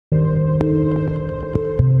Hello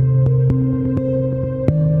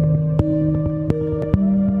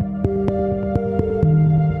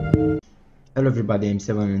everybody, I'm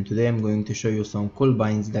Seven and today I'm going to show you some cool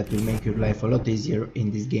binds that will make your life a lot easier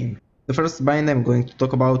in this game. The first bind I'm going to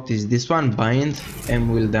talk about is this one, bind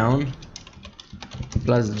mwheeldown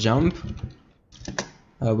plus jump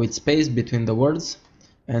with space between the words.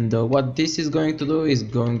 And what this is going to do is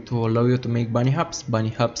going to allow you to make bunny hops. Bunny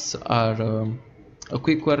hops are a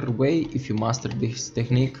quicker way, if you master this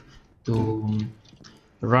technique, to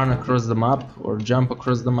run across the map or jump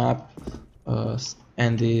across the map.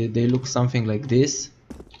 And they look something like this.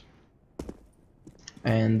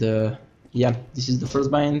 And yeah, this is the first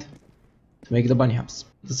bind to make the bunny hops.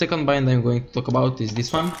 The second bind I'm going to talk about is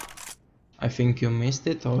this one. I think you missed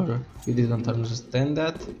it or you didn't understand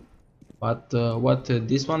that, but what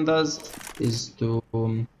this one does is to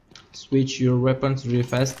switch your weapons really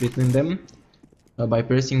fast between them by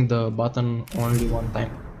pressing the button only one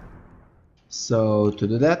time. So to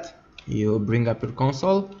do that, you bring up your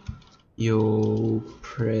console, you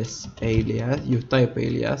press alias, you type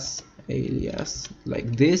alias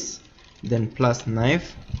like this, then plus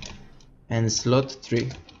knife and slot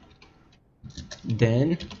 3,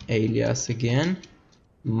 then alias again,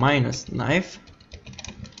 minus knife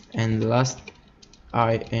and lastinv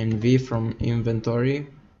from inventory,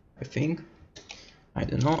 I think, I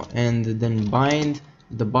don't know, and then bind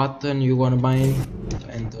the button you want to bind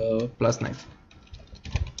and plus knife,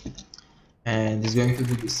 and it's going to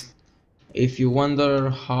do this. If you wonder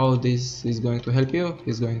how this is going to help you,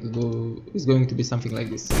 it's going to be something like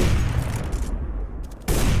this.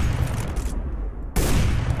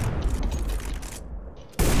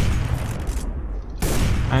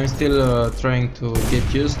 I'm still trying to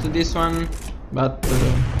get used to this one, but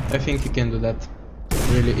I think you can do that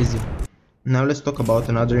really easy. Now let's talk about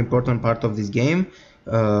another important part of this game.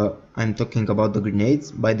 I'm talking about the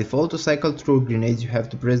grenades. By default, to cycle through grenades you have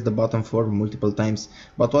to press the button 4 multiple times,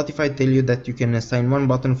 but what if I tell you that you can assign one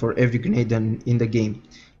button for every grenade in the game?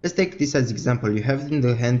 Let's take this as example. You have in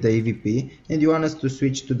the hand the AVP and you want us to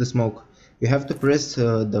switch to the smoke. You have to press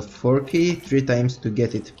the 4 key 3 times to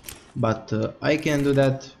get it, but I can do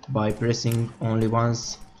that by pressing only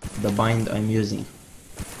once the bind I'm using,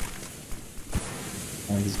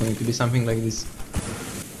 and it's going to be something like this.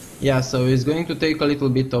 Yeah, so it's going to take a little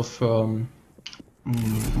bit of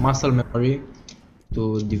muscle memory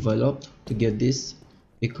to develop to get this,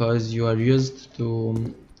 because you are used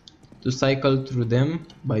to cycle through them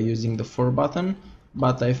by using the 4 button,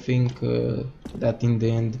 but I think that in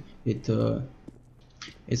the end it's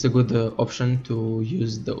a good option to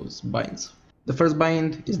use those binds. The first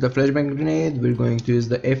bind is the flashbang grenade. We're going to use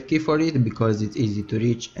the F key for it because it's easy to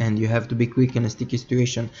reach and you have to be quick in a sticky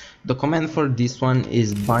situation. The command for this one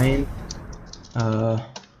is bind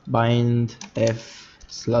F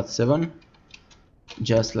slot 7,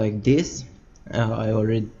 just like this. I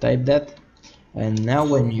already typed that, and now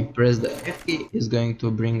when you press the F key, it's going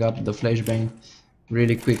to bring up the flashbang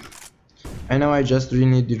really quick. I know I just really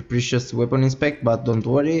need your precious weapon inspect, but don't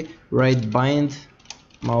worry, right bind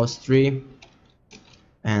mouse 3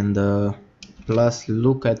 and plus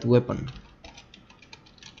lookatweapon,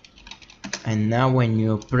 and now when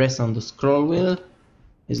you press on the scroll wheel,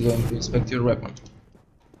 it's going to inspect your weapon,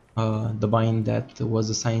 the bind that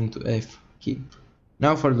was assigned to F key.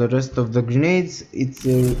 Now for the rest of the grenades, it's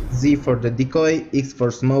Z for the decoy, X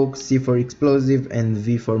for smoke, C for explosive, and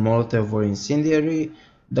V for molotov or incendiary.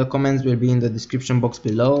 The commands will be in the description box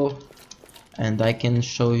below, and I can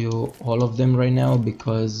show you all of them right now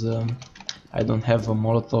because I don't have a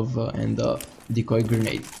molotov and a decoy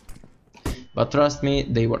grenade, but trust me,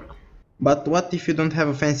 they work. But what if you don't have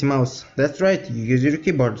a fancy mouse? That's right, you use your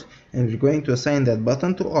keyboard, and we're going to assign that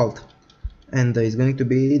button to Alt, and it's going to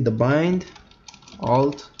be the bind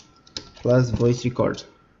Alt plus voice record,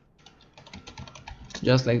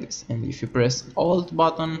 just like this. And if you press Alt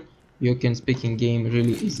button, you can speak in game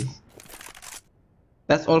really easy.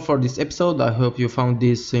 That's all for this episode. I hope you found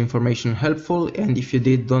this information helpful, and if you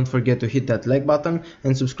did, don't forget to hit that like button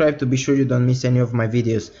and subscribe to be sure you don't miss any of my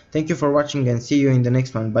videos. Thank you for watching and see you in the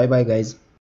next one. Bye bye guys.